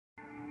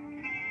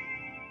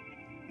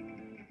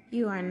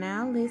You are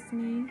now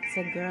listening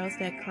to Girls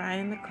That Cry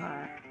in the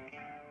Car.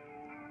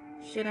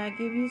 Should I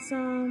give you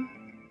some?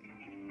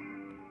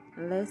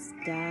 Let's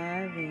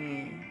dive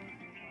in.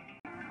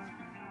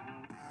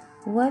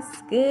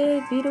 What's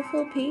good,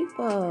 beautiful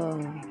people?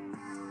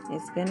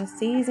 It's been a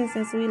season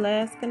since we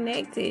last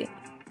connected.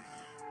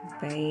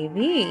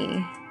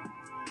 Baby,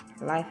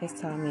 life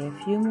has taught me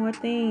a few more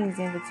things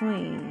in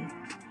between.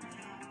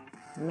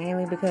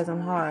 Mainly because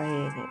I'm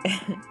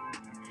hard-headed.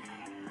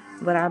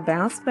 But I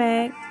bounced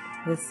back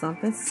with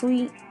something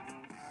sweet.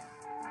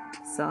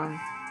 So,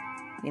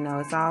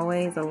 it's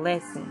always a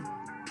lesson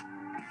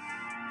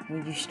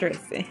when you're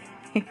stressing.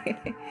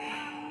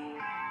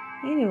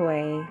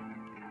 Anyway,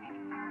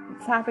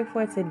 the topic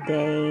for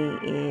today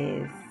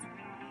is,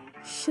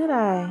 should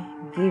I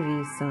give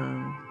you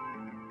some?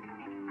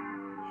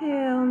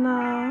 Hell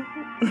no.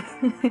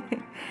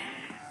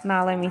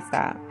 Now let me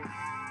stop.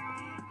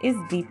 It's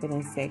deeper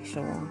than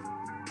sexual.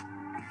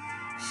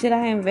 Should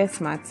I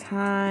invest my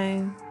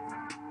time,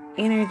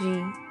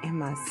 energy, and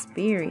my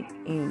spirit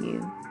in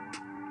you?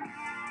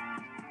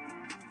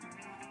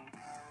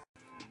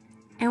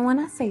 And when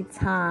I say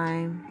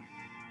time,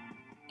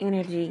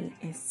 energy,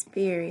 and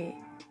spirit,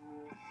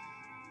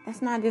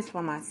 that's not just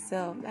for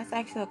myself. That's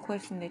actually a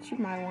question that you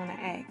might want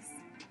to ask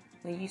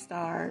when you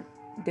start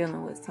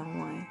dealing with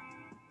someone.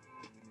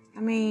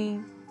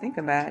 Think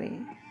about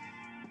it.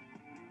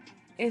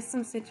 It's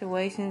some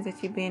situations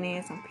that you've been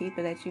in, some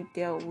people that you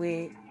dealt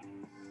with,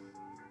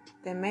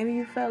 that maybe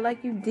you felt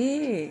like you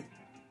did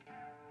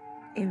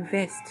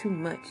invest too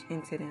much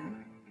into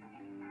them.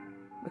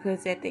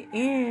 Because at the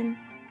end,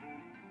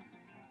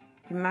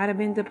 you might have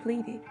been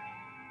depleted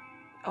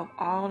of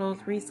all those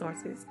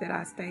resources that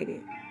I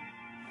stated.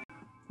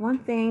 One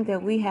thing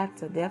that we have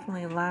to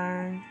definitely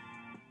learn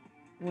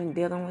when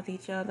dealing with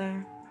each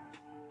other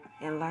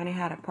and learning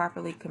how to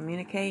properly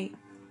communicate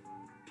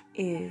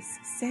is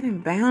setting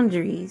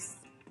boundaries.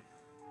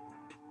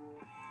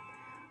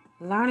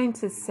 Learning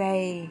to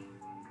say,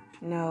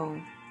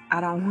 no, I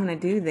don't want to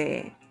do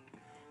that.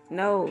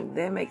 No,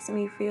 that makes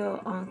me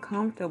feel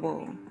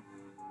uncomfortable.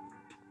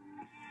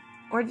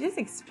 Or just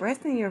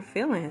expressing your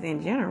feelings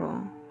in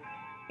general.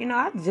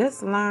 I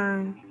just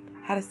learned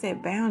how to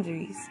set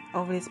boundaries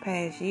over this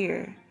past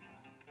year.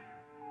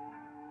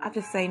 I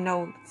just say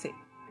no to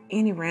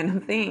any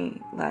random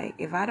thing. Like,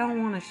 if I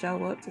don't want to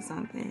show up to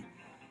something,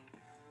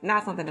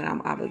 not something that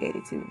I'm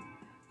obligated to,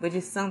 but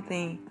just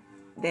something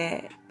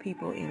that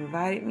people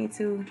invited me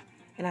to,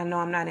 and I know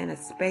I'm not in a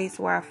space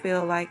where I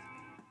feel like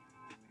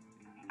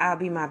I'll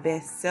be my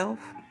best self,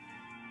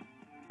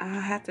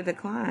 I'll have to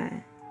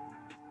decline.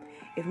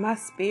 If my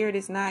spirit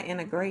is not in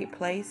a great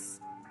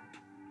place,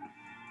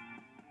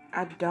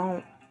 I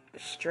don't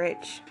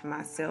stretch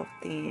myself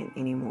thin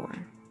anymore.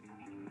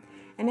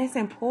 And that's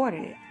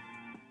important.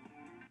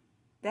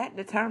 That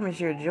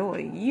determines your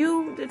joy.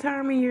 You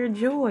determine your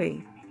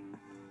joy.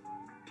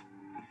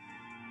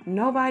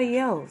 Nobody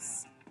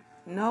else.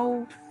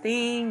 No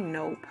thing,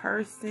 no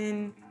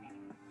person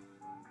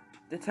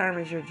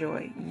determines your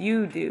joy.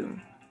 You do.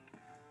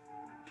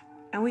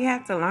 And we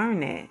have to learn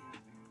that.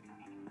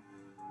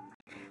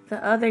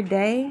 The other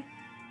day,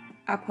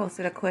 I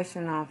posted a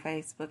question on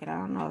Facebook, and I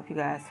don't know if you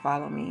guys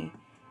follow me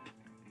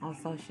on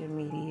social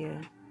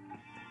media.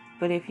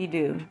 But if you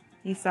do,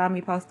 you saw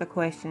me post a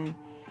question,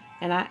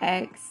 and I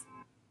asked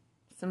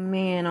some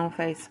men on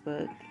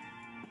Facebook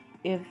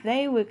if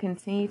they would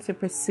continue to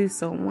pursue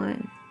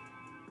someone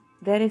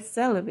that is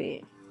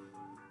celibate.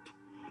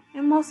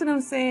 And most of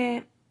them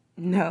said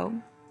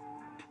no.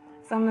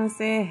 Some of them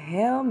said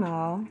hell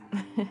no.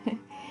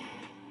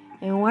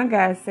 And one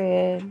guy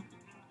said,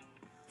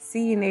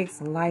 see you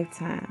next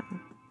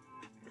lifetime.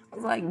 I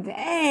was like,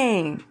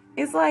 dang,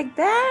 it's like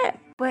that.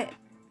 But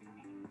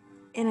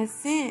in a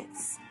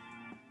sense,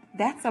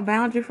 that's a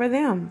boundary for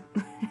them.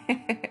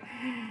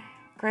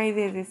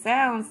 Crazy as it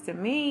sounds to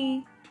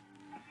me,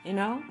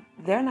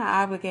 they're not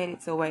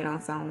obligated to wait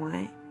on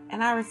someone.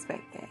 And I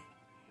respect that.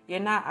 You're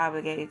not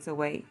obligated to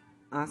wait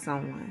on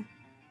someone.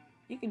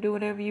 You can do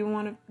whatever you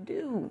want to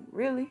do,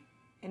 really,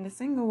 in the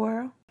single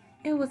world.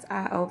 It was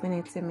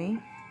eye-opening to me,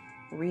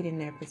 reading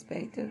their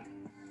perspective.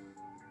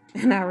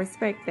 And I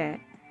respect that.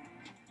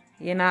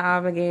 You're not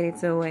obligated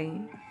to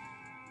wait.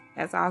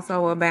 That's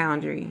also a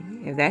boundary.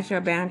 If that's your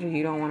boundary,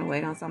 you don't want to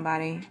wait on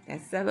somebody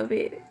that's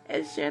celibate,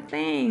 that's your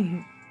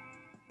thing.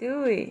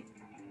 Do it.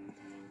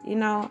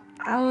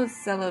 I was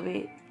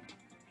celibate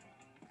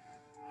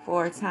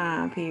for a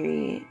time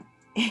period.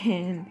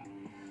 And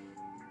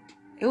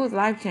it was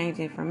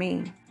life-changing for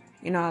me.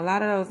 A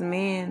lot of those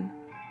men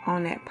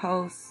on that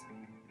post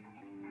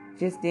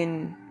just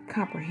didn't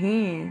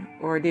comprehend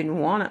or didn't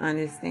want to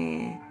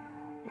understand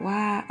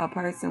why a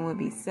person would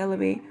be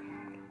celibate,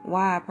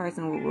 why a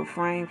person would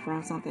refrain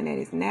from something that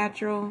is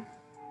natural.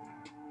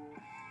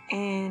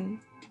 And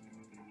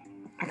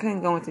I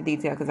couldn't go into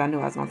detail because I knew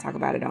I was going to talk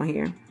about it on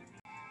here.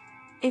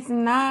 It's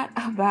not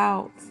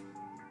about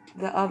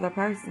the other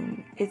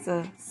person. It's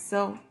a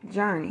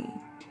self-journey.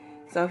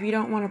 So if you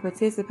don't want to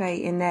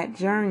participate in that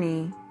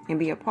journey and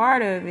be a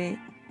part of it,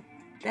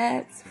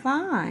 that's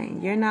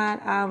fine. You're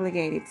not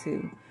obligated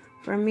to.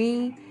 For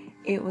me,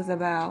 it was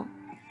about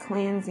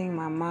cleansing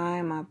my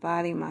mind, my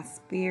body, my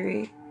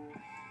spirit,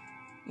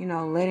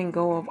 letting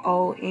go of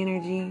old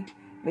energy,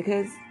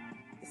 because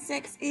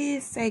sex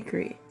is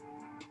sacred.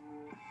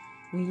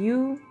 When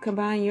you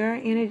combine your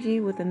energy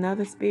with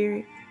another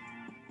spirit,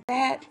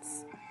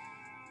 that's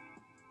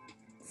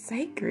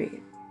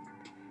sacred.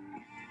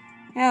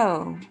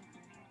 Hell,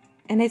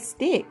 and it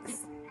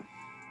sticks.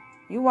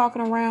 You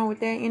walking around with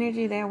that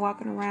energy, they're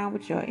walking around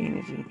with your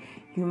energy.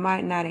 You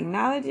might not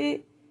acknowledge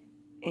it,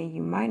 and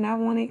you might not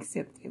want to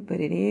accept it, but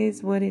it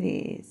is what it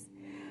is.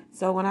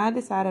 So when I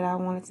decided I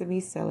wanted to be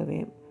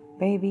celibate,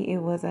 baby, it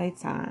was a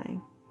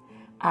time.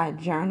 I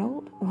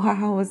journaled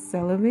while I was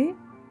celibate.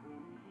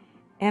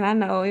 And I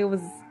know it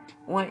was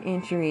one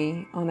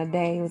entry on a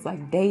day. It was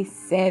like day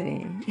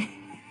 7.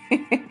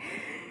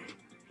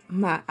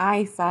 My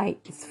eyesight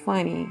is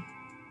funny.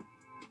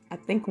 I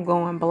think I'm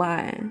going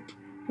blind.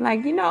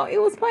 Like, it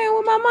was playing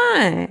with my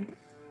mind.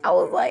 I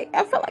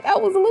felt like I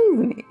was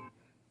losing it.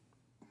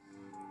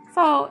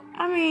 So,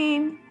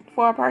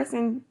 for a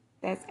person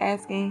that's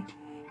asking,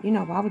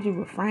 why would you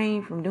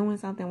refrain from doing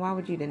something? Why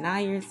would you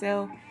deny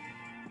yourself?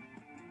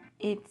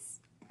 It's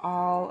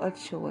all a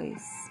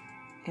choice.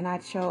 And I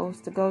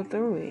chose to go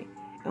through it.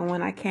 And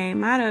when I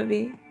came out of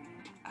it,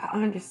 I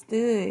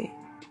understood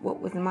what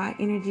was my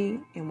energy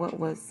and what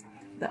was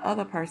the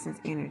other person's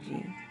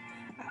energy.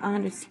 I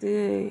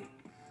understood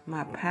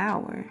my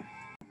power.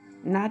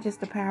 Not just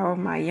the power of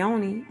my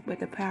yoni, but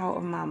the power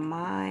of my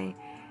mind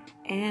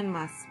and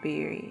my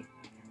spirit.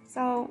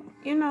 So,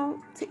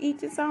 to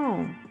each its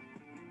own.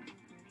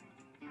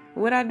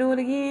 Would I do it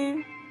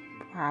again?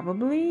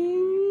 Probably.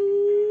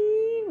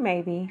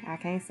 Maybe. I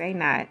can't say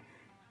not.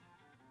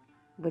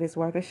 But it's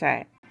worth a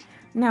shot.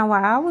 Now,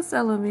 while I was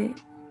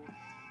celibate,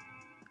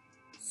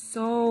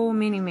 so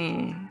many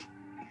men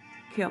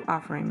kept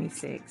offering me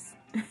sex.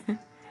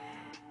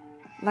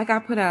 Like I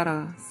put out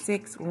a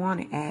sex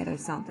wanted ad or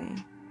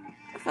something.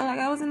 I felt like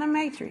I was in the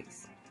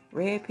Matrix.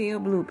 Red pill,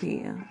 blue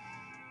pill.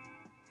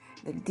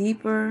 The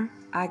deeper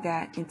I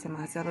got into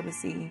my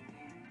celibacy,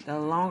 the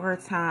longer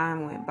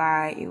time went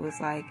by, it was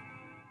like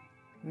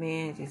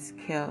men just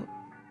kept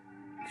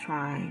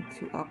trying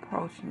to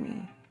approach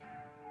me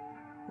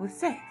with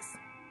sex.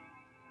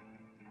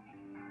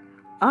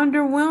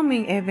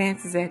 Underwhelming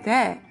advances at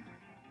that.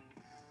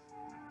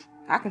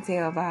 I can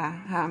tell by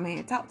how a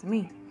man talk to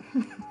me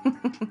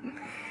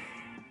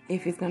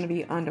if it's going to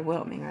be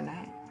underwhelming or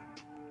not.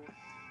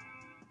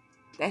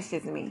 That's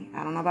just me.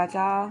 I don't know about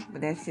y'all,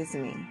 but that's just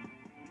me.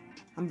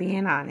 I'm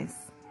being honest.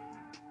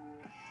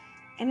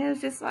 And it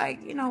was just like,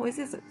 is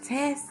this a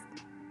test?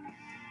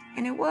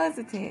 And it was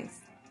a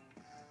test.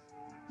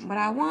 But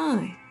I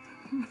won.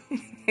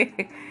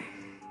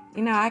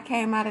 I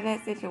came out of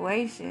that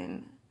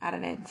situation, out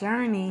of that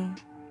journey,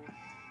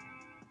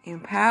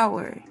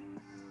 empowered.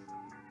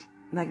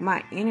 Like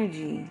my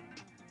energy,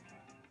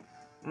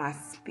 my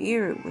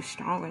spirit was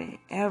stronger than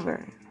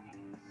ever.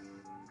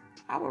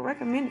 I would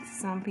recommend it to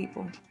some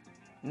people.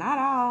 Not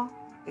all.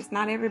 It's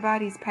not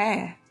everybody's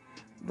path.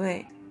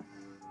 But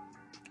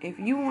if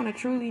you want to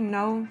truly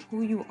know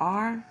who you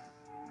are,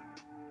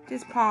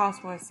 just pause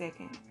for a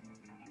second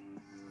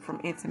from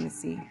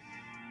intimacy.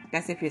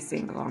 That's if you're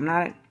single. I'm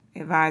not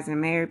advising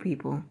married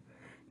people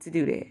to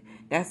do that.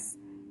 That's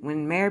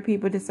when married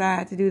people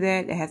decide to do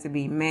that, it has to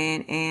be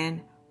man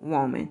and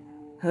woman,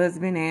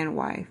 husband and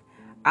wife.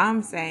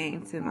 I'm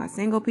saying to my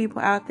single people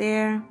out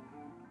there,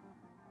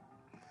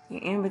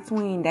 you're in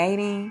between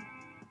dating,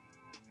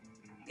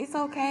 it's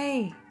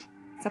okay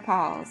to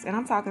pause. And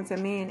I'm talking to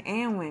men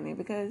and women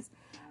because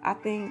I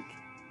think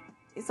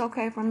it's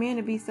okay for men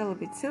to be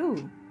celibate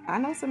too. I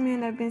know some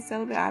men that have been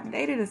celibate. I've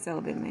dated a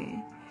celibate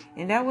man.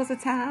 And that was a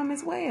time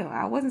as well.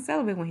 I wasn't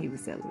celibate when he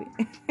was celibate.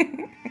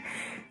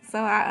 So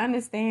I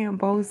understand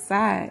both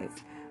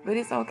sides. But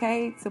it's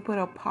okay to put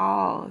a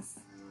pause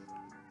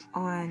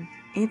on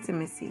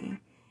intimacy.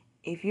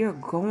 If you're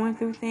going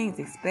through things,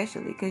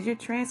 especially because you're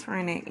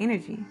transferring that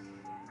energy.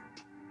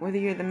 Whether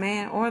you're the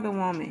man or the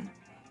woman,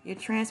 you're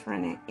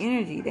transferring that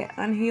energy, that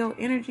unhealed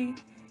energy,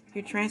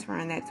 you're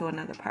transferring that to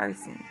another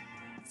person.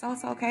 So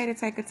it's okay to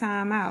take a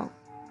time out.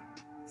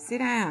 Sit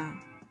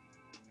down.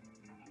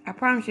 I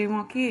promise you it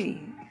won't kill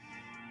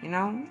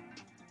you.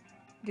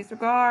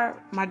 Disregard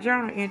my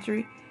journal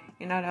entry.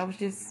 That was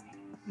just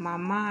my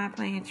mind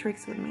playing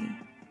tricks with me.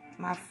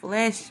 My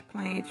flesh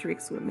playing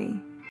tricks with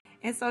me.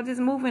 And so just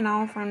moving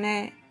on from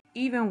that,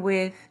 even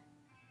with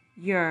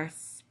your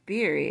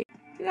spirit,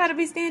 you got to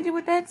be stingy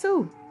with that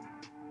too.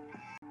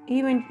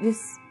 Even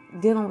just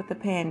dealing with the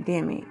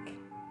pandemic.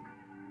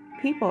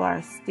 People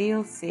are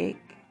still sick.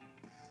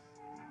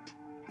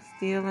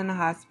 Still in the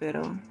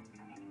hospital.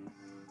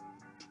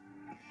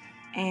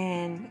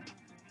 And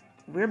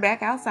we're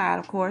back outside,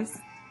 of course.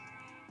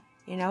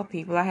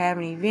 People are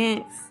having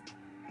events.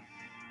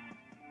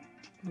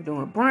 We're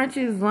doing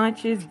brunches,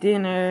 lunches,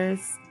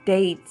 dinners,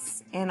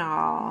 dates, and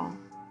all.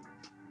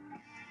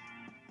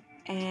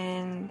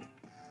 And,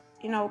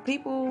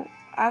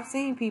 I've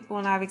seen people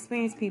and I've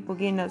experienced people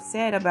getting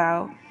upset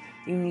about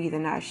You're either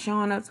not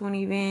showing up to an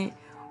event,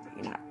 or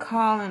you're not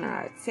calling or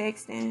not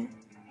texting.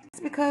 It's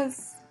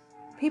because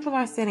people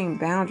are setting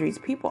boundaries.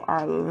 People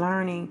are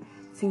learning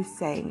to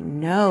say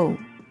no.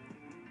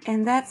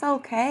 And that's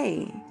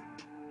okay.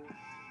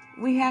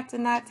 We have to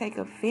not take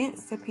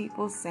offense to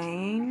people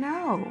saying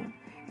no,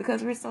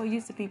 because we're so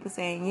used to people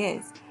saying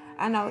yes.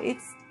 I know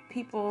it's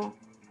people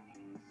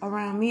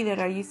around me that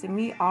are used to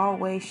me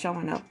always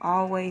showing up,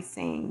 always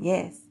saying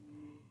yes.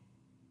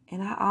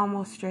 And I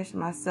almost stretched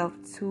myself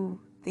too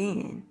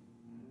thin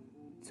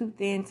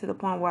to the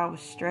point where I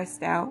was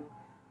stressed out,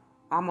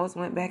 almost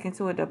went back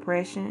into a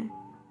depression.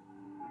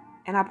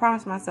 And I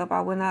promised myself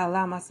I would not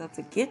allow myself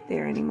to get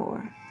there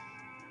anymore.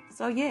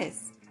 So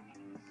yes,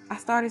 I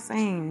started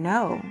saying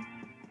no.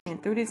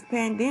 And through this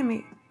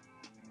pandemic,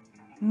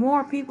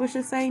 more people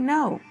should say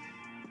no.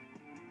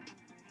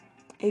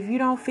 If you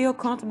don't feel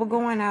comfortable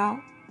going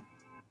out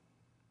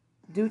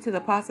due to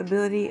the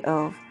possibility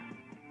of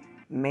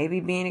maybe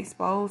being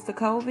exposed to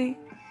COVID,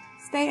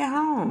 stay at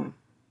home.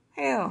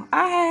 Hell,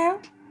 I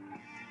have.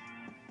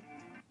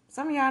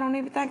 Some of y'all don't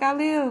even think I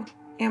live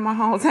in my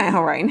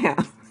hometown right now.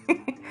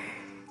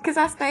 Because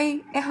I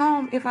stay at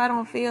home if I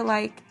don't feel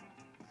like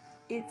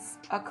it's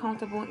a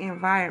comfortable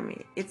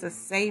environment. It's a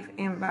safe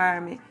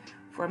environment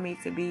for me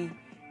to be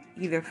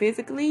either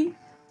physically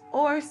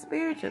or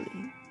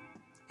spiritually.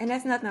 And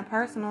that's nothing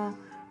personal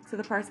to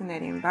the person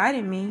that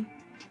invited me.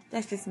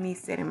 That's just me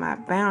setting my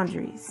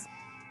boundaries.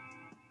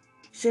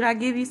 Should I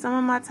give you some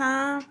of my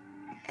time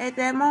at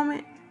that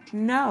moment?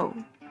 No.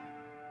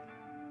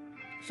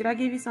 Should I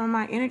give you some of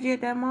my energy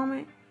at that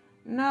moment?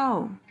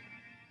 No.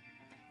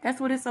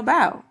 That's what it's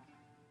about.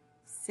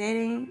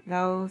 Setting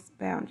those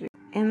boundaries.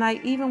 And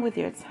like even with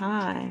your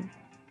time,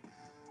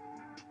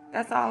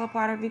 that's all a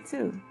part of it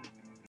too.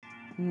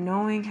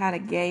 Knowing how to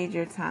gauge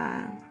your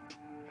time.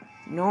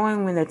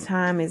 Knowing when the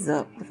time is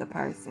up with a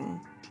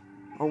person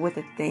or with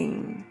a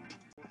thing.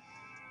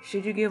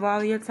 Should you give all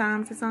of your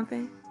time to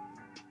something?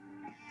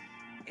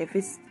 If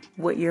it's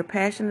what you're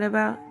passionate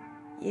about,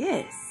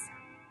 yes.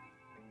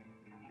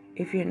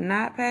 If you're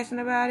not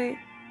passionate about it,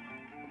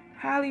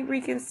 highly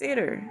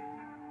reconsider.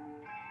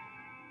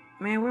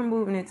 Man, we're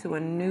moving into a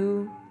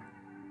new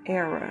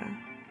era,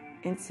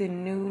 into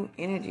new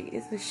energy.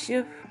 It's a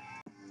shift.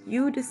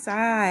 You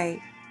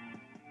decide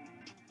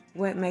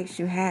what makes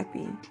you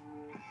happy.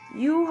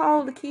 You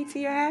hold the key to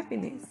your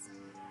happiness.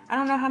 I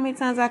don't know how many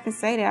times I can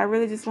say that. I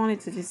really just wanted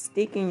to just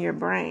stick in your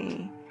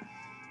brain.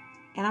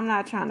 And I'm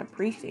not trying to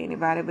preach to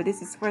anybody, but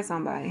this is for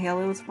somebody. Hell,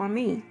 it was for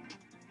me.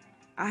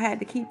 I had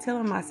to keep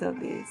telling myself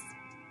this.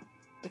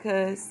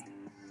 Because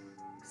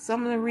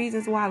some of the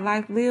reasons why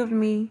life lived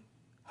me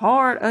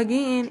hard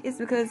again is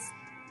because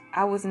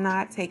I was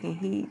not taking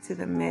heed to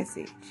the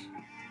message.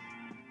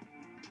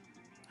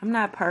 I'm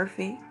not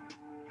perfect.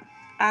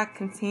 I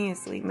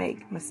continuously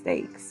make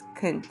mistakes.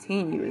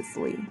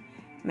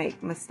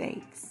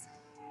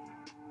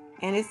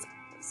 And it's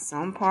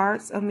some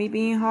parts of me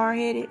being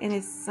hard-headed, and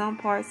it's some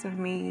parts of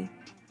me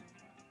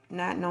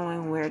not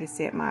knowing where to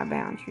set my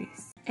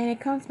boundaries. And it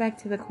comes back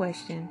to the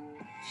question,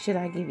 should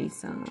I give you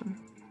some?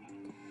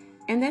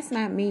 And that's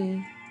not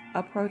me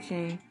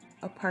approaching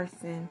a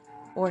person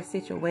or a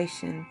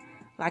situation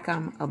like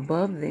I'm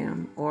above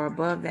them or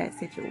above that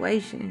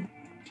situation.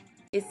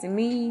 It's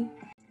me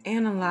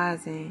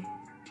analyzing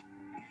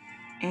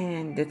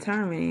and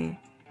determining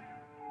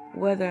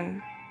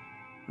whether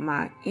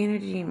my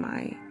energy,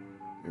 my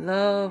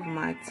love,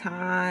 my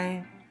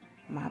time,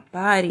 my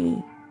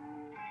body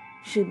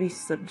should be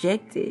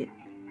subjected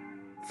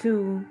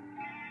to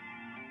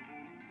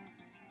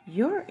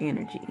your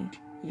energy,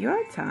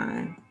 your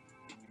time,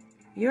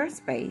 your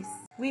space.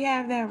 We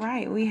have that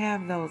right. We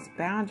have those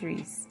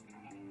boundaries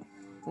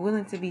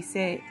willing to be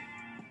set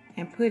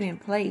and put in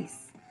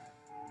place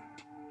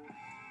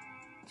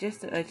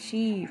just to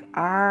achieve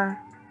our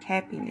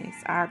happiness,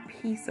 our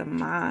peace of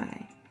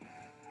mind.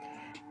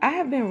 I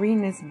have been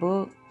reading this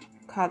book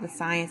called The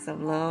Science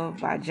of Love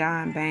by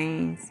John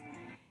Baines,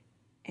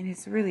 and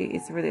it's really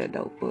a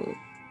dope book.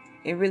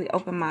 It really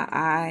opened my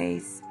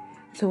eyes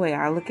to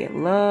where I look at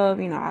love.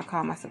 You know, I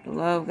call myself the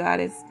love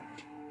goddess,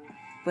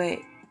 but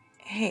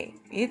hey,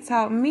 it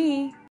taught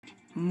me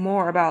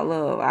more about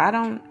love.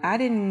 I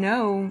didn't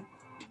know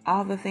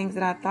all the things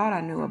that I thought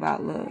I knew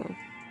about love.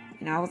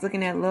 You know, I was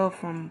looking at love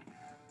from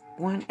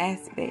one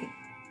aspect.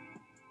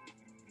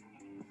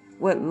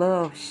 What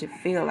love should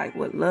feel like,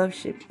 what love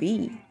should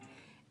be.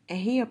 And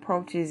he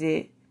approaches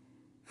it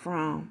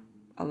from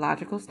a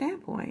logical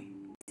standpoint.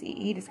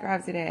 He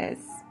describes it as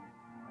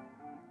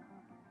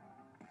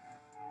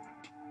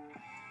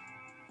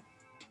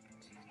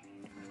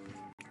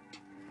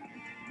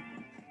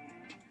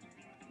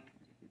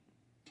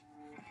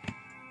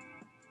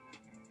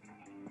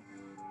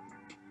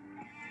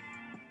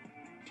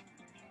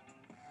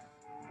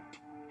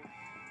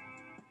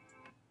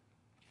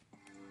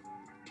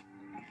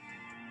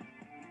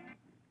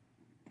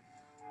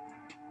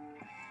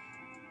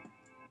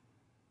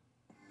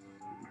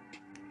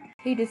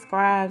he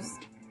describes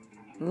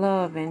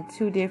love in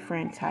two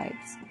different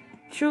types.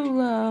 True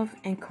love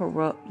and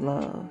corrupt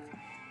love.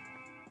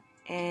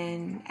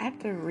 And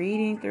after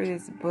reading through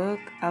this book,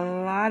 a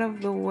lot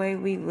of the way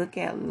we look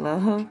at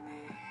love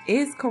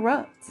is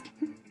corrupt.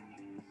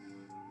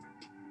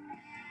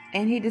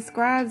 And he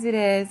describes it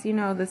as,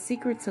 the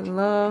secret to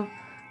love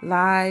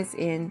lies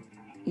in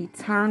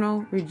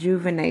eternal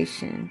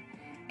rejuvenation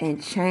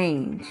and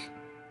change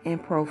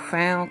and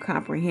profound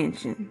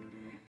comprehension.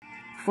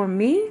 For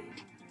me,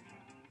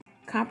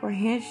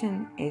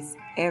 comprehension is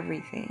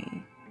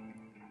everything.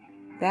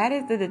 That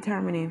is the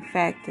determining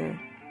factor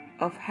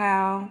of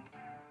how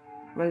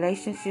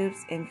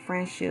relationships and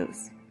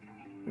friendships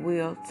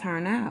will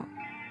turn out.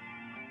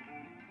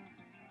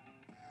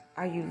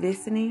 Are you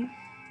listening?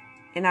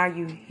 And are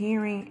you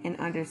hearing and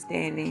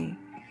understanding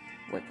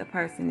what the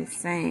person is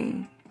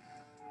saying?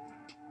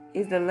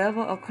 Is the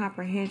level of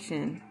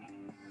comprehension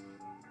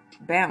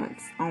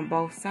balanced on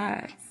both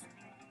sides?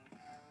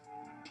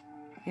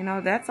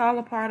 That's all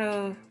a part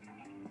of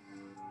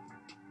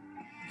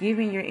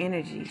giving your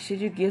energy. Should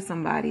you give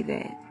somebody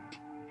that?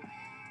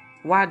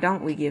 Why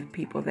don't we give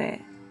people that?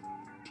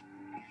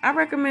 I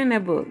recommend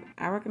that book.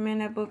 I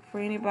recommend that book for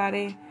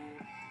anybody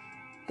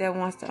that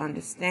wants to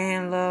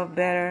understand love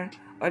better,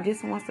 or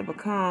just wants to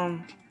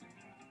become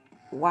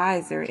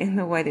wiser in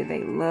the way that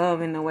they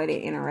love and the way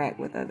they interact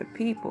with other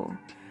people.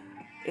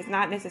 It's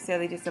not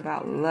necessarily just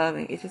about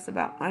loving. It's just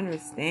about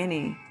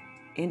understanding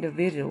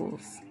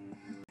individuals.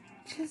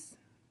 Just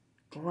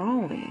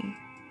growing.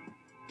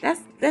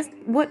 That's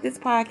what this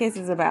podcast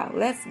is about.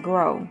 Let's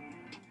grow.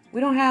 We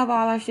don't have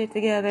all our shit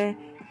together,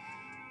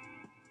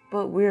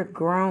 but we're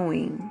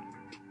growing.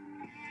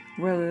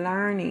 We're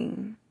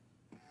learning.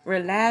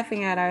 We're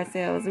laughing at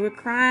ourselves. We're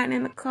crying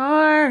in the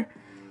car.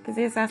 Because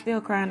yes, I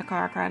still cried in the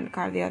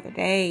car the other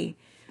day.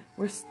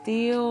 We're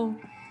still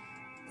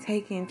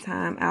taking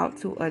time out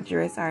to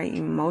address our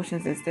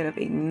emotions instead of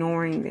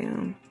ignoring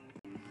them.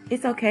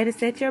 It's okay to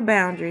set your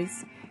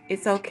boundaries.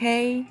 It's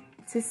okay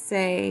to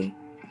say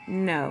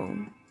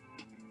no.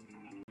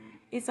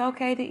 It's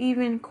okay to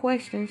even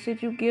question,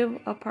 should you give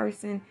a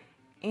person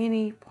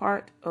any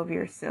part of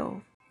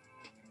yourself?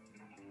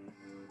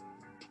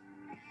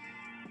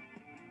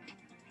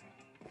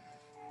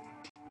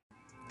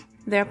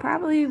 There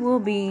probably will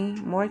be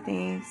more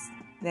things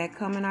that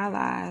come in our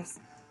lives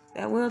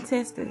that will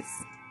test us.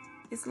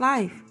 It's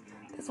life.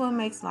 That's what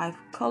makes life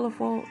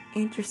colorful,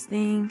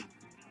 interesting,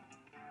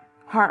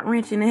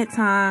 heart-wrenching at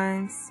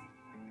times.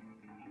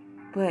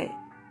 But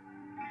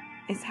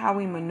it's how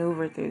we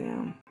maneuver through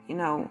them.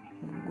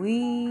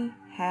 We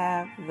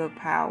have the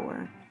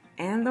power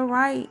and the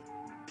right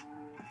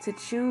to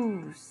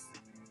choose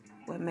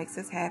what makes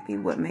us happy,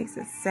 what makes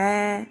us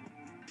sad,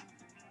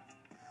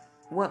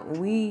 what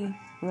we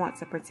want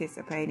to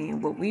participate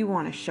in, what we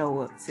want to show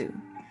up to.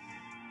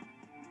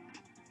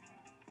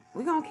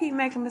 We're going to keep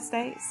making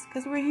mistakes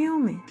because we're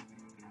human.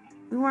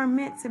 We weren't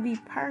meant to be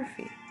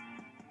perfect,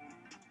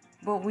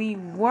 but we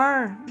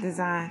were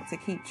designed to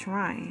keep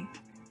trying.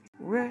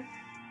 We're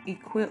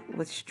equipped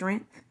with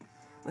strength,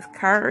 with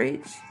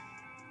courage,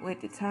 with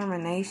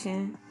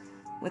determination,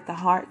 with the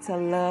heart to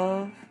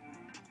love,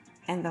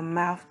 and the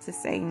mouth to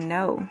say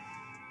no.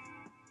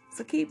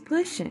 So keep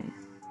pushing.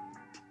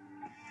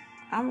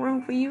 I'm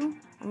rooting for you.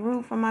 I'm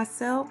rooting for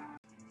myself.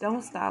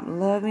 Don't stop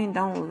loving.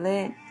 Don't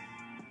let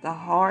the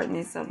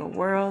hardness of the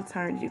world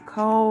turn you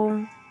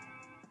cold.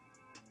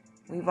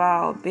 We've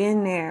all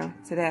been there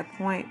to that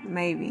point,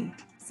 maybe.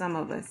 Some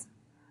of us.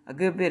 A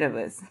good bit of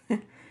us.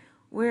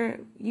 Where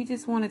you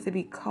just wanted to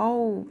be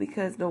cold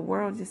because the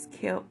world just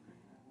kept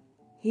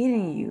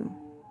hitting you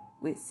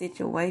with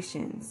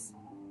situations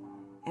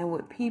and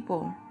with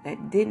people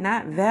that did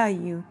not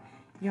value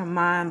your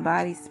mind,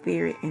 body,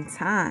 spirit, and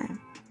time.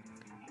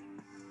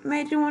 It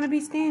made you want to be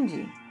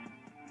stingy.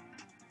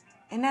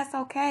 And that's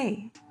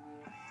okay.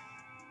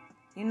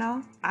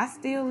 I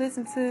still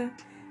listen to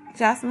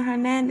Jocelyn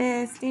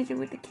Hernandez, Stingy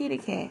with the Kitty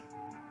Cat.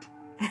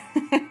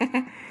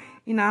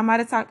 I might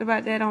have talked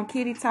about that on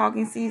Kitty Talk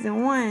in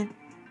season 1.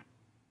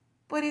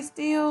 But it's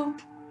still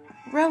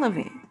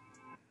relevant.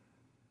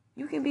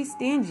 You can be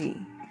stingy.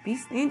 Be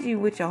stingy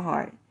with your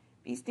heart.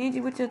 Be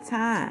stingy with your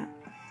time.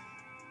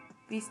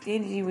 Be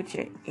stingy with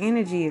your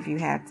energy if you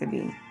have to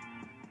be.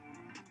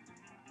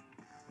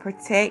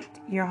 Protect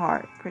your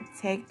heart.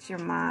 Protect your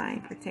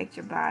mind. Protect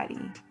your body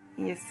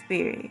and your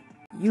spirit.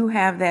 You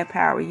have that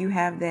power. You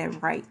have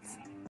that right.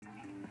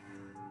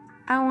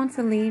 I want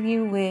to leave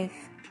you with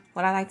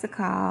what I like to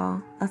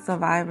call a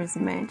survivor's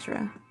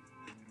mantra.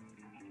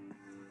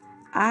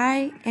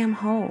 I am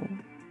whole.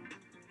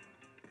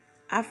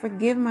 I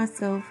forgive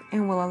myself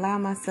and will allow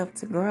myself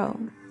to grow.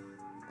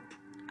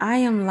 I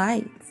am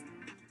light.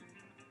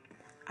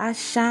 I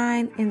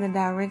shine in the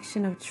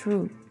direction of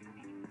truth.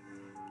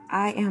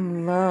 I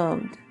am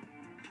loved.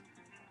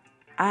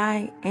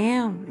 I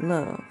am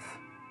love.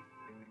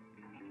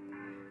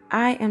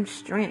 I am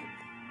strength.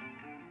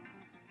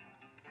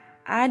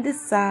 I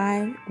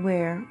decide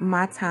where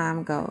my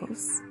time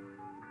goes.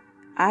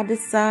 I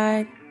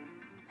decide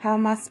how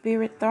my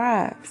spirit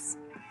thrives.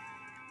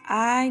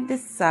 I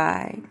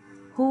decide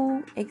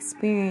who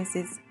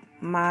experiences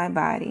my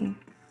body.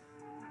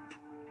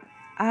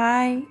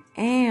 I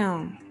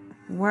am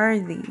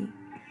worthy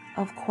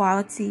of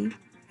quality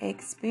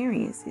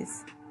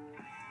experiences.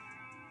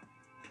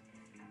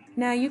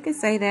 Now, you can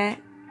say that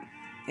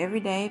every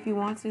day if you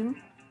want to.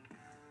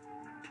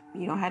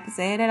 You don't have to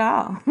say it at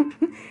all.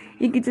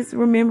 You can just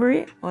remember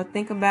it or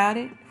think about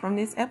it from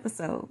this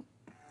episode.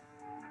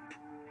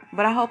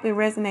 But I hope it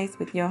resonates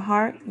with your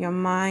heart, your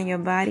mind, your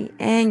body,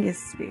 and your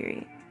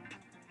spirit.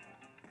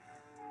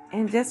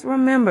 And just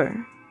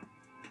remember,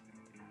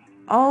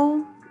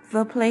 oh,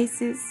 the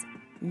places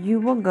you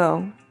will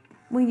go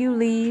when you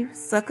leave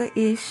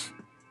sucker-ish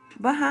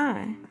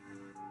behind.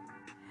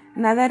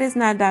 Now, that is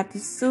not Dr.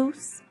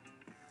 Seuss,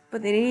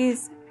 but it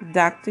is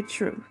Dr.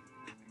 Truth.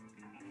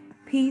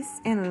 Peace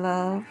and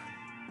love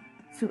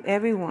to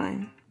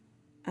everyone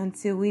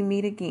until we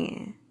meet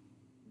again.